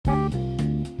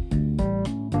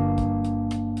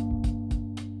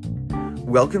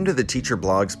Welcome to the Teacher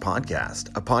Blogs Podcast,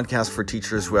 a podcast for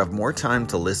teachers who have more time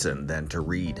to listen than to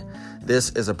read. This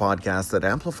is a podcast that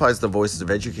amplifies the voices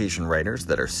of education writers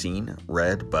that are seen,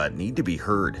 read, but need to be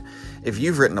heard. If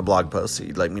you've written a blog post that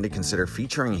you'd like me to consider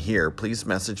featuring here, please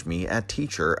message me at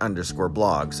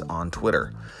teacher_blogs on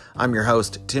Twitter. I'm your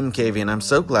host, Tim Cavey, and I'm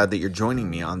so glad that you're joining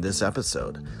me on this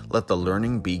episode. Let the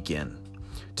learning begin.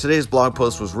 Today's blog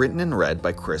post was written and read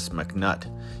by Chris McNutt.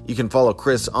 You can follow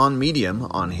Chris on Medium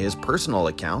on his personal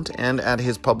account and at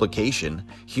his publication,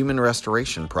 Human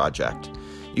Restoration Project.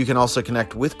 You can also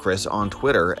connect with Chris on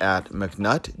Twitter at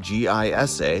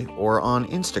McNuttGISA or on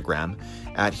Instagram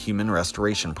at Human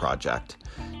Restoration Project.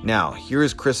 Now, here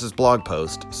is Chris's blog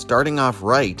post, starting off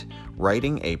right,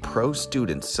 writing a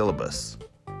pro-student syllabus.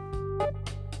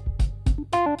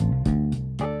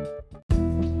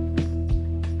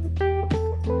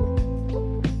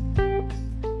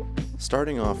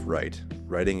 Starting off right,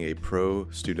 writing a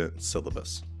pro-student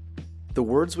syllabus. The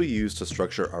words we use to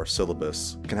structure our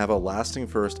syllabus can have a lasting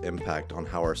first impact on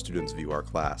how our students view our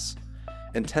class.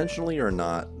 Intentionally or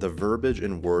not, the verbiage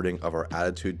and wording of our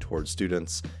attitude towards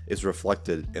students is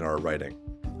reflected in our writing.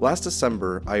 Last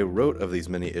December, I wrote of these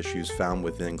many issues found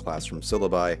within classroom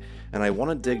syllabi, and I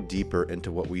want to dig deeper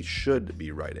into what we should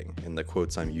be writing, and the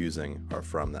quotes I'm using are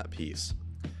from that piece.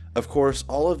 Of course,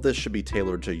 all of this should be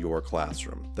tailored to your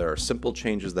classroom. There are simple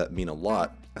changes that mean a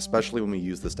lot, especially when we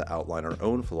use this to outline our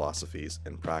own philosophies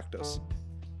in practice.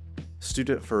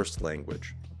 Student first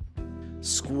language.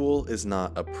 School is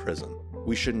not a prison.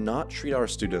 We should not treat our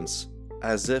students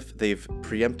as if they've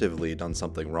preemptively done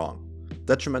something wrong.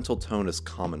 Detrimental tone is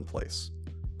commonplace.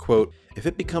 Quote, "If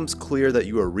it becomes clear that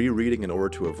you are rereading in order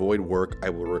to avoid work,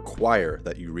 I will require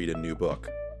that you read a new book.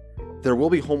 There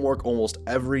will be homework almost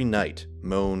every night.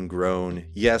 Moan, groan.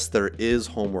 Yes, there is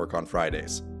homework on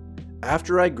Fridays.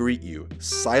 After I greet you,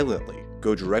 silently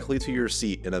go directly to your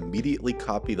seat and immediately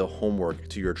copy the homework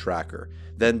to your tracker.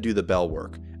 Then do the bell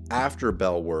work. After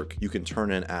bell work, you can turn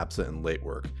in absent and late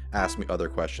work. Ask me other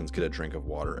questions, get a drink of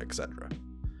water, etc."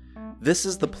 This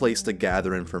is the place to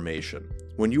gather information.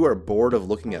 When you are bored of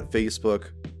looking at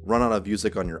Facebook, run out of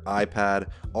music on your iPad,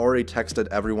 already texted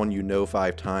everyone you know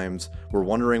 5 times, were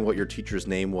wondering what your teacher's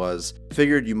name was,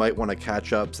 figured you might want to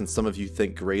catch up since some of you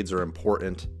think grades are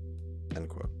important, end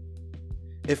quote.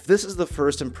 If this is the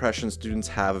first impression students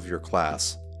have of your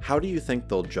class, how do you think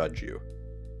they'll judge you?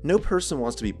 No person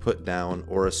wants to be put down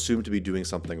or assumed to be doing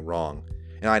something wrong,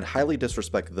 and I'd highly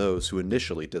disrespect those who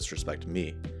initially disrespect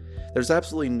me. There's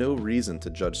absolutely no reason to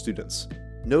judge students.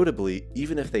 Notably,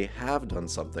 even if they have done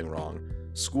something wrong,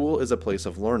 school is a place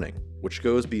of learning, which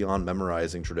goes beyond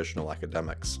memorizing traditional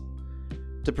academics.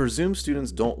 To presume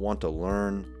students don't want to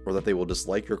learn, or that they will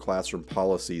dislike your classroom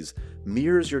policies,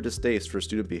 mirrors your distaste for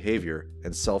student behavior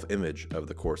and self-image of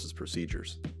the course's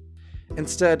procedures.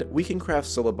 Instead, we can craft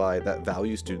syllabi that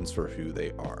value students for who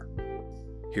they are.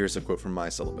 Here's a quote from my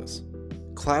syllabus.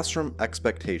 Classroom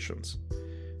expectations.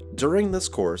 During this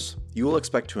course, you will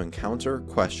expect to encounter,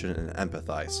 question, and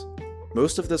empathize.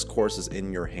 Most of this course is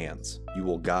in your hands. You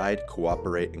will guide,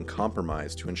 cooperate, and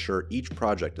compromise to ensure each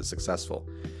project is successful.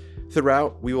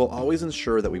 Throughout, we will always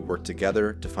ensure that we work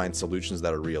together to find solutions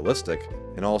that are realistic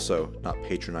and also not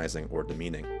patronizing or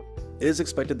demeaning. It is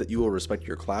expected that you will respect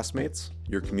your classmates,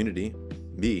 your community,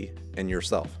 me, and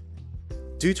yourself.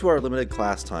 Due to our limited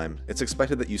class time, it's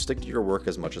expected that you stick to your work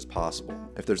as much as possible.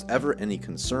 If there's ever any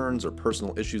concerns or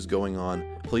personal issues going on,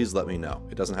 please let me know.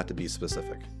 It doesn't have to be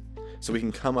specific, so we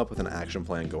can come up with an action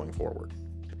plan going forward.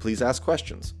 Please ask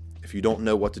questions. If you don't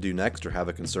know what to do next or have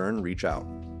a concern, reach out.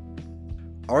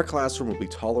 Our classroom will be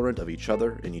tolerant of each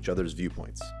other and each other's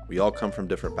viewpoints. We all come from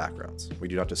different backgrounds. We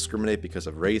do not discriminate because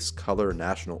of race, color,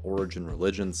 national origin,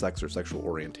 religion, sex or sexual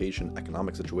orientation,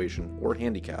 economic situation, or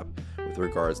handicap with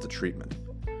regards to treatment.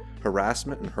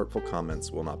 Harassment and hurtful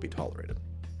comments will not be tolerated."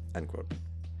 End quote.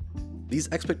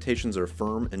 These expectations are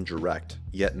firm and direct,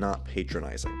 yet not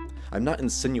patronizing. I'm not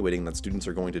insinuating that students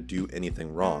are going to do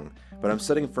anything wrong, but I'm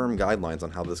setting firm guidelines on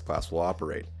how this class will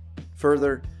operate.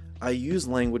 Further, I use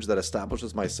language that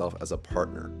establishes myself as a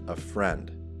partner, a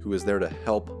friend, who is there to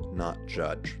help, not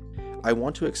judge. I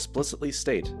want to explicitly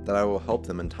state that I will help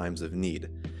them in times of need,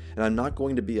 and I'm not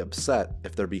going to be upset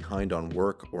if they're behind on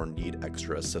work or need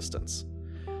extra assistance.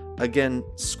 Again,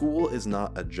 school is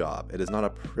not a job, it is not a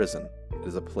prison, it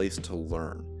is a place to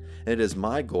learn, and it is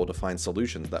my goal to find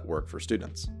solutions that work for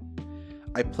students.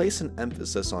 I place an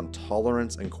emphasis on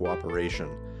tolerance and cooperation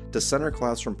to center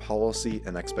classroom policy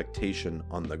and expectation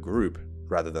on the group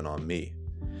rather than on me.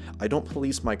 I don't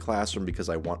police my classroom because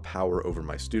I want power over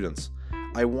my students.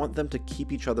 I want them to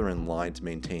keep each other in line to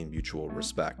maintain mutual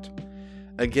respect.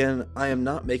 Again, I am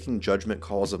not making judgment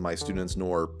calls of my students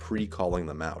nor pre-calling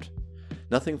them out.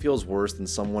 Nothing feels worse than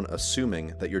someone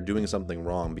assuming that you're doing something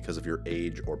wrong because of your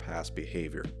age or past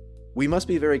behavior. We must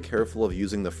be very careful of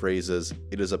using the phrases,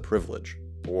 "it is a privilege,"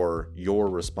 or "your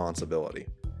responsibility."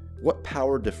 What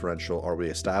power differential are we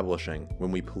establishing when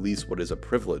we police what is a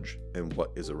privilege and what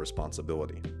is a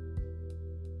responsibility?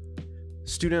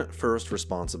 Student first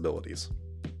responsibilities.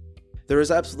 There is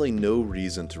absolutely no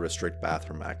reason to restrict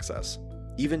bathroom access.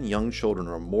 Even young children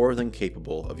are more than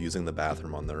capable of using the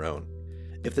bathroom on their own.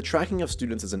 If the tracking of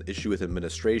students is an issue with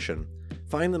administration,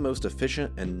 find the most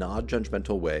efficient and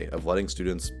non-judgmental way of letting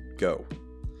students go.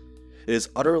 It is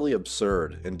utterly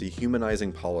absurd and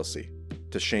dehumanizing policy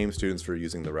to shame students for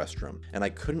using the restroom, and I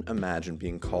couldn't imagine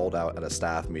being called out at a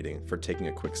staff meeting for taking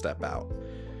a quick step out.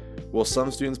 Will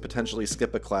some students potentially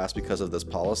skip a class because of this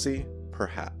policy?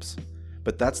 Perhaps.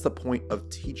 But that's the point of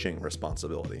teaching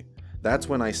responsibility. That's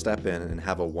when I step in and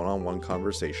have a one-on-one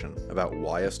conversation about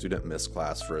why a student missed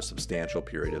class for a substantial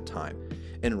period of time.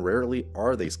 And rarely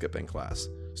are they skipping class.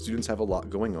 Students have a lot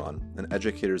going on, and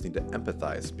educators need to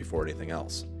empathize before anything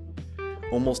else.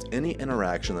 Almost any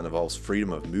interaction that involves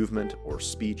freedom of movement or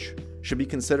speech should be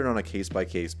considered on a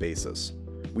case-by-case basis.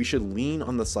 We should lean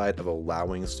on the side of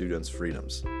allowing students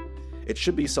freedoms. It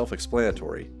should be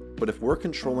self-explanatory, but if we're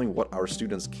controlling what our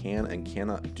students can and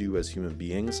cannot do as human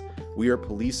beings, we are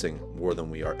policing more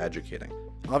than we are educating.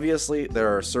 Obviously,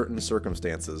 there are certain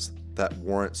circumstances that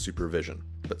warrant supervision,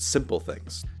 but simple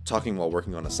things, talking while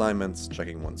working on assignments,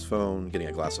 checking one's phone, getting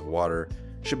a glass of water,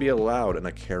 should be allowed in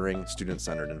a caring,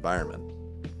 student-centered environment.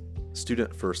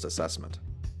 Student first assessment.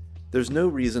 There's no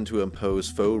reason to impose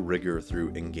faux rigor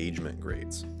through engagement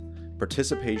grades.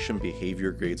 Participation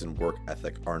behavior grades and work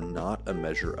ethic are not a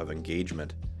measure of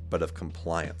engagement, but of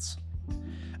compliance.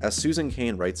 As Susan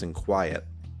Cain writes in Quiet,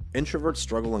 introverts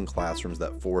struggle in classrooms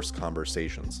that force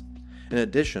conversations. In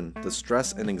addition, the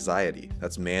stress and anxiety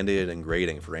that's mandated in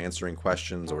grading for answering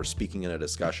questions or speaking in a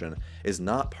discussion is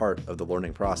not part of the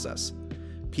learning process.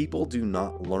 People do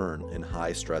not learn in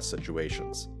high-stress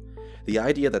situations. The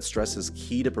idea that stress is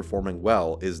key to performing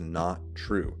well is not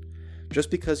true.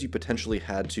 Just because you potentially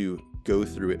had to go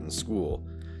through it in school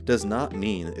does not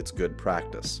mean it's good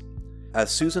practice. As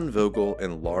Susan Vogel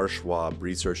and Lars Schwab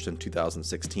researched in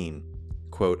 2016,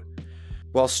 quote,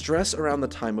 "While stress around the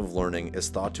time of learning is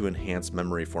thought to enhance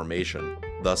memory formation,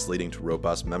 thus leading to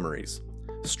robust memories,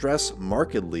 stress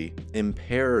markedly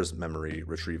impairs memory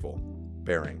retrieval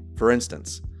bearing. For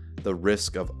instance, the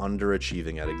risk of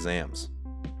underachieving at exams.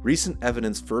 Recent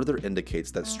evidence further indicates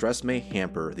that stress may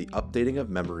hamper the updating of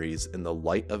memories in the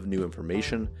light of new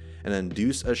information and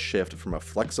induce a shift from a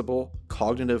flexible,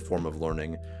 cognitive form of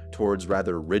learning towards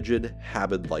rather rigid,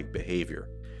 habit-like behavior.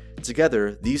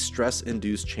 Together, these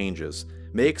stress-induced changes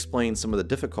may explain some of the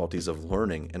difficulties of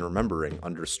learning and remembering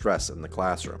under stress in the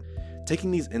classroom.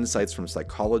 Taking these insights from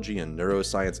psychology and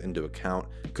neuroscience into account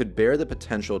could bear the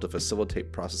potential to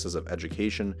facilitate processes of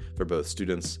education for both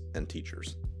students and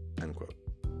teachers." End quote.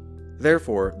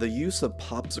 Therefore, the use of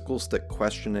popsicle stick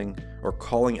questioning or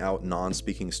calling out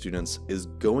non-speaking students is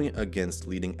going against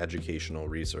leading educational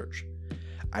research.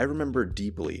 I remember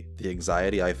deeply the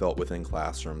anxiety I felt within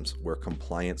classrooms where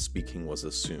compliant speaking was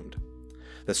assumed.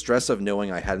 The stress of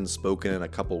knowing I hadn't spoken in a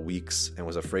couple weeks and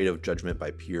was afraid of judgment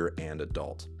by peer and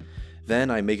adult.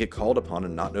 Then I may get called upon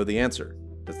and not know the answer.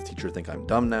 Does the teacher think I'm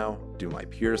dumb now? Do my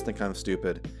peers think I'm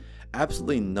stupid?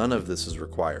 Absolutely none of this is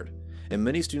required, and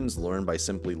many students learn by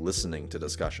simply listening to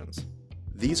discussions.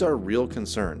 These are real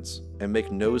concerns and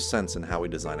make no sense in how we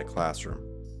design a classroom.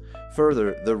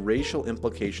 Further, the racial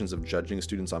implications of judging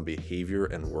students on behavior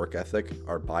and work ethic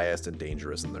are biased and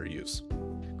dangerous in their use.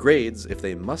 Grades, if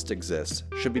they must exist,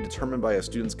 should be determined by a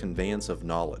student's conveyance of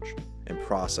knowledge and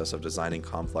process of designing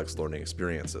complex learning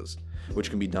experiences, which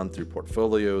can be done through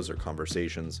portfolios or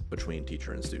conversations between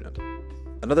teacher and student.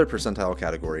 Another percentile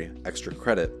category, extra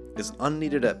credit, is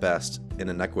unneeded at best and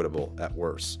inequitable at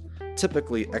worst.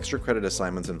 Typically, extra credit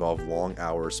assignments involve long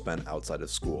hours spent outside of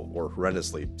school, or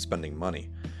horrendously spending money,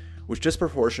 which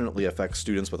disproportionately affects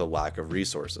students with a lack of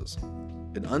resources.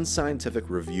 An unscientific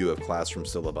review of classroom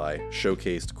syllabi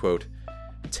showcased, quote,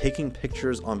 taking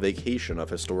pictures on vacation of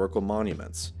historical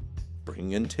monuments,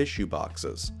 bringing in tissue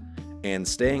boxes, and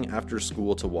staying after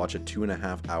school to watch a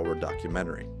 2.5-hour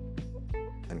documentary,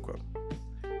 end quote.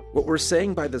 What we're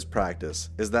saying by this practice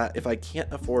is that if I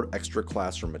can't afford extra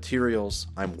classroom materials,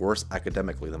 I'm worse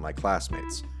academically than my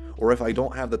classmates. Or if I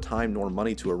don't have the time nor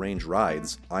money to arrange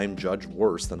rides, I'm judged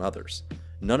worse than others.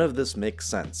 None of this makes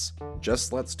sense.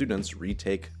 Just let students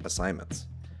retake assignments.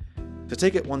 To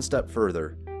take it one step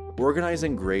further,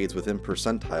 Organizing grades within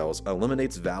percentiles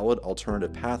eliminates valid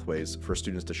alternative pathways for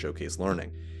students to showcase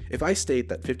learning. If I state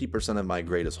that 50% of my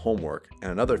grade is homework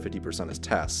and another 50% is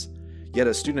tests, yet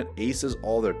a student aces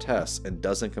all their tests and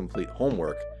doesn't complete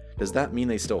homework, does that mean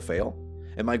they still fail?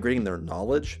 Am I grading their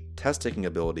knowledge, test-taking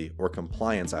ability, or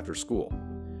compliance after school?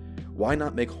 Why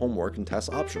not make homework and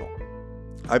tests optional?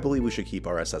 I believe we should keep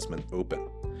our assessment open.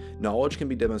 Knowledge can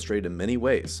be demonstrated in many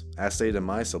ways. As stated in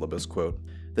my syllabus, quote,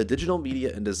 "The digital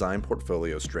media and design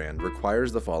portfolio strand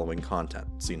requires the following content,"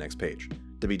 see next page,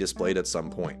 "to be displayed at some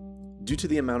point. Due to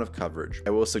the amount of coverage,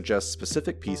 I will suggest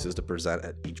specific pieces to present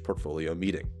at each portfolio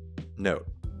meeting. Note,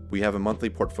 we have a monthly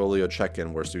portfolio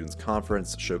check-in where students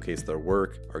conference, showcase their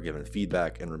work, are given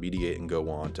feedback, and remediate and go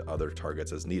on to other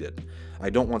targets as needed. I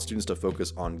don't want students to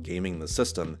focus on gaming the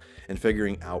system and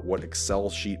figuring out what Excel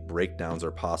sheet breakdowns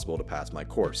are possible to pass my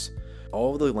course.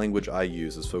 All of the language I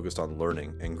use is focused on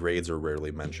learning, and grades are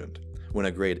rarely mentioned. When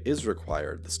a grade is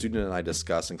required, the student and I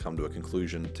discuss and come to a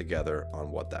conclusion together on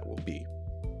what that will be."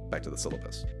 Back to the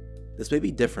syllabus. This may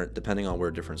be different depending on where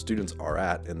different students are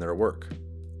at in their work.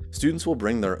 Students will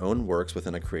bring their own works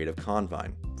within a creative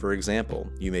confine. For example,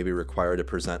 you may be required to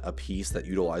present a piece that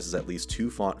utilizes at least 2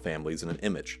 font families in an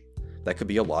image. That could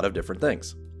be a lot of different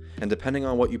things. And depending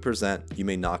on what you present, you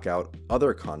may knock out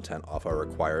other content off our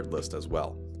required list as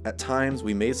well. At times,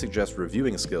 we may suggest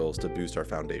reviewing skills to boost our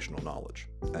foundational knowledge."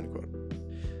 End quote.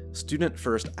 Student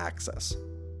first access.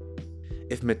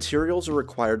 If materials are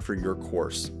required for your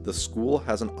course, the school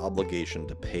has an obligation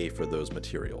to pay for those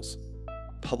materials.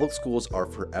 Public schools are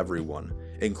for everyone,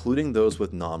 including those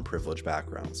with non-privileged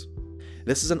backgrounds.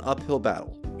 This is an uphill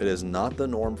battle. It is not the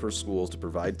norm for schools to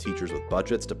provide teachers with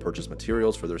budgets to purchase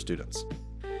materials for their students.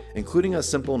 Including a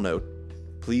simple note,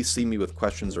 "Please see me with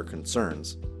questions or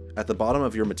concerns," at the bottom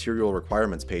of your material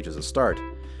requirements page as a start,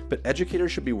 but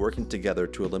educators should be working together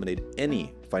to eliminate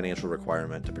any financial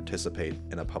requirement to participate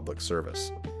in a public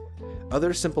service.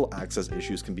 Other simple access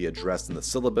issues can be addressed in the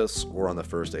syllabus or on the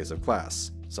first days of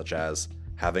class, such as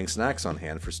having snacks on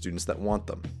hand for students that want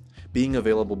them, being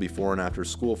available before and after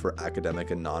school for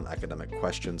academic and non-academic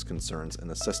questions, concerns,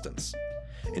 and assistance,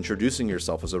 introducing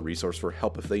yourself as a resource for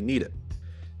help if they need it.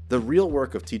 The real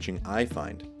work of teaching, I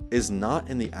find, is not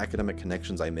in the academic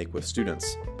connections I make with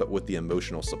students, but with the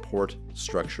emotional support,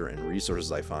 structure, and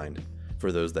resources I find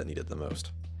for those that need it the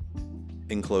most.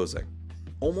 In closing,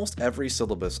 almost every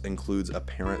syllabus includes a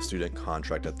parent-student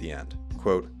contract at the end.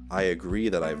 Quote, "I agree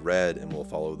that I've read and will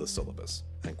follow the syllabus."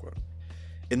 End quote.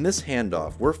 In this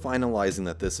handoff, we're finalizing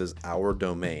that this is our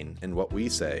domain, and what we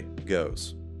say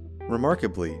goes.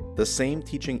 Remarkably, the same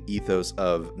teaching ethos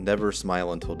of never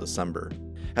smile until December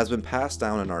has been passed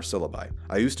down in our syllabi.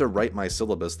 I used to write my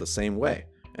syllabus the same way,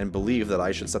 and believe that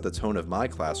I should set the tone of my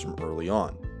classroom early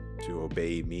on, to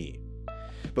obey me.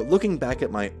 But looking back at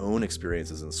my own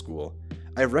experiences in school,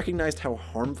 I've recognized how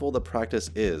harmful the practice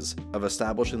is of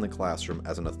establishing the classroom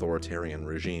as an authoritarian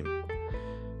regime.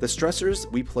 The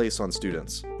stressors we place on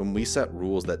students when we set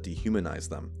rules that dehumanize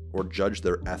them or judge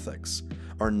their ethics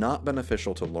are not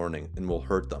beneficial to learning and will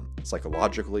hurt them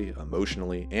psychologically,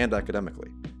 emotionally, and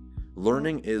academically.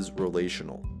 Learning is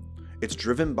relational. It's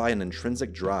driven by an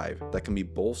intrinsic drive that can be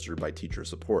bolstered by teacher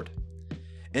support.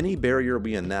 Any barrier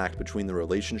we enact between the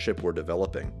relationship we're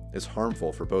developing is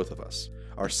harmful for both of us.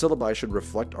 Our syllabi should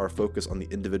reflect our focus on the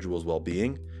individual's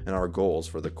well-being and our goals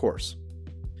for the course.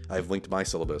 I've linked my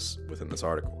syllabus within this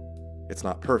article. It's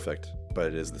not perfect, but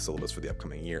it is the syllabus for the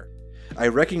upcoming year. I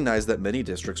recognize that many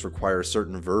districts require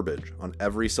certain verbiage on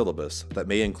every syllabus that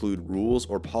may include rules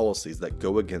or policies that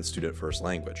go against student first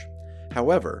language.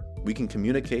 However, we can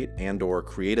communicate and/or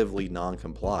creatively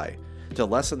non-comply to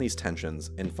lessen these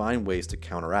tensions and find ways to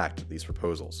counteract these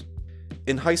proposals.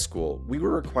 In high school, we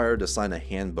were required to sign a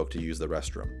handbook to use the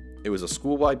restroom. It was a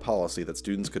school-wide policy that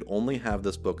students could only have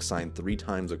this book signed 3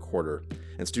 times a quarter,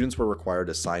 and students were required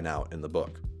to sign out in the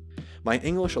book. My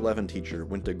English 11 teacher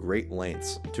went to great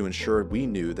lengths to ensure we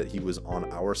knew that he was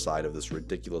on our side of this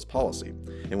ridiculous policy,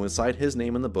 and would sign his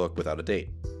name in the book without a date.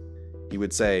 He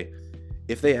would say,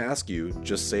 "If they ask you,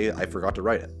 just say I forgot to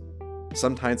write it."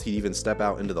 Sometimes he'd even step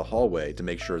out into the hallway to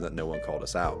make sure that no one called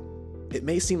us out. It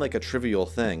may seem like a trivial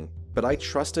thing, but I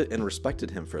trusted and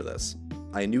respected him for this.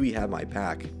 I knew he had my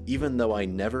back, even though I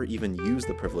never even used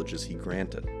the privileges he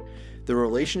granted. The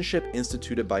relationship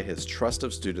instituted by his trust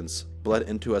of students bled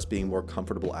into us being more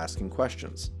comfortable asking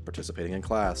questions, participating in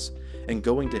class, and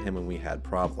going to him when we had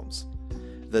problems.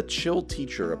 The chill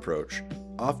teacher approach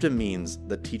often means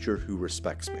the teacher who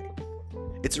respects me.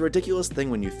 It's a ridiculous thing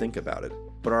when you think about it,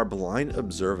 but our blind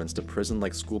observance to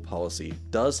prison-like school policy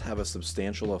does have a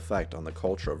substantial effect on the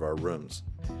culture of our rooms.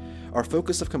 Our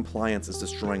focus of compliance is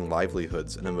destroying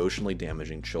livelihoods and emotionally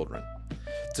damaging children.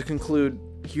 To conclude,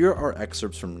 here are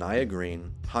excerpts from Naya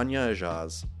Green, Hanya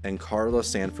Ajaz, and Carla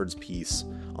Sanford's piece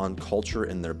on culture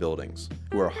in their buildings,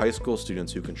 who are high school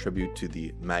students who contribute to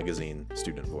the magazine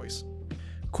Student Voice.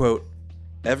 Quote,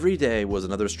 "Every day was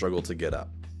another struggle to get up.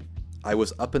 I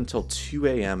was up until 2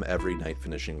 a.m. every night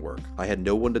finishing work. I had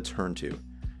no one to turn to.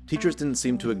 Teachers didn't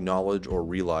seem to acknowledge or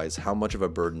realize how much of a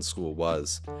burden school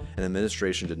was, and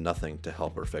administration did nothing to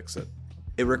help or fix it.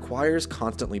 It requires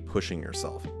constantly pushing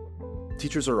yourself.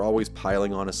 Teachers are always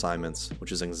piling on assignments,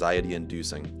 which is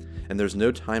anxiety-inducing, and there's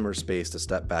no time or space to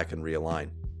step back and realign.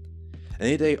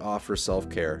 Any day off for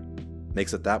self-care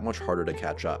makes it that much harder to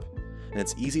catch up, and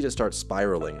it's easy to start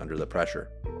spiraling under the pressure.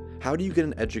 How do you get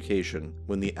an education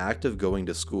when the act of going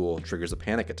to school triggers a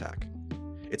panic attack?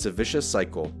 It's a vicious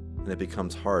cycle, and it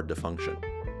becomes hard to function.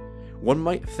 One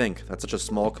might think that such a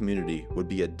small community would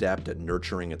be adept at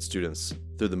nurturing its students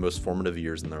through the most formative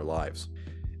years in their lives.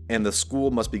 And the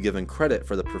school must be given credit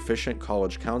for the Proficient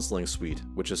College Counseling Suite,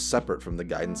 which is separate from the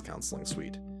Guidance Counseling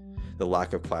Suite, the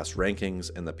lack of class rankings,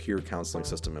 and the peer counseling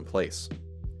system in place.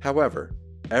 However,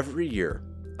 every year,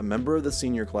 a member of the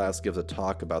senior class gives a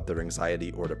talk about their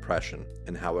anxiety or depression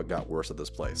and how it got worse at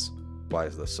this place. Why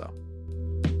is this so?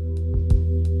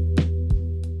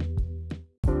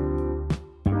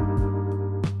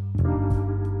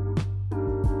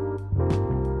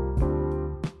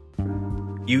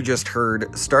 You just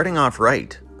heard Starting Off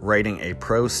Right, Writing a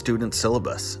Pro-Student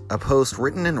Syllabus, a post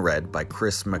written and read by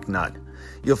Chris McNutt.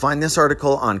 You'll find this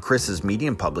article on Chris's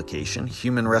Medium publication,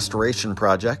 Human Restoration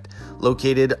Project,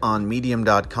 located on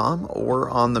medium.com or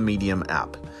on the Medium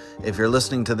app. If you're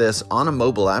listening to this on a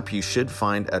mobile app, you should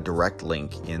find a direct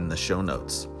link in the show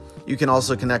notes. You can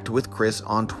also connect with Chris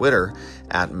on Twitter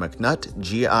at McNutt,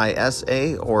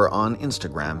 GISA, or on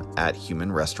Instagram at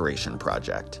Human Restoration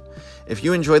Project. If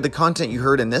you enjoyed the content you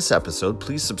heard in this episode,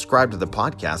 please subscribe to the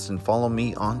podcast and follow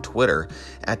me on Twitter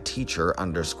at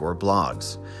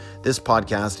teacher_blogs. This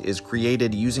podcast is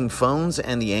created using phones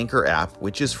and the Anchor app,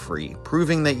 which is free,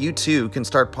 proving that you too can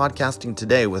start podcasting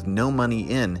today with no money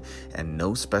in and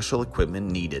no special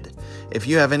equipment needed. If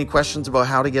you have any questions about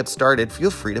how to get started, feel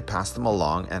free to pass them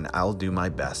along and I'll do my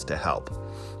best to help.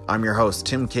 I'm your host,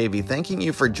 Tim Cavey, thanking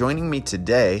you for joining me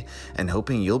today and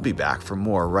hoping you'll be back for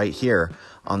more right here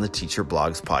on the Teacher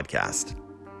Blogs podcast.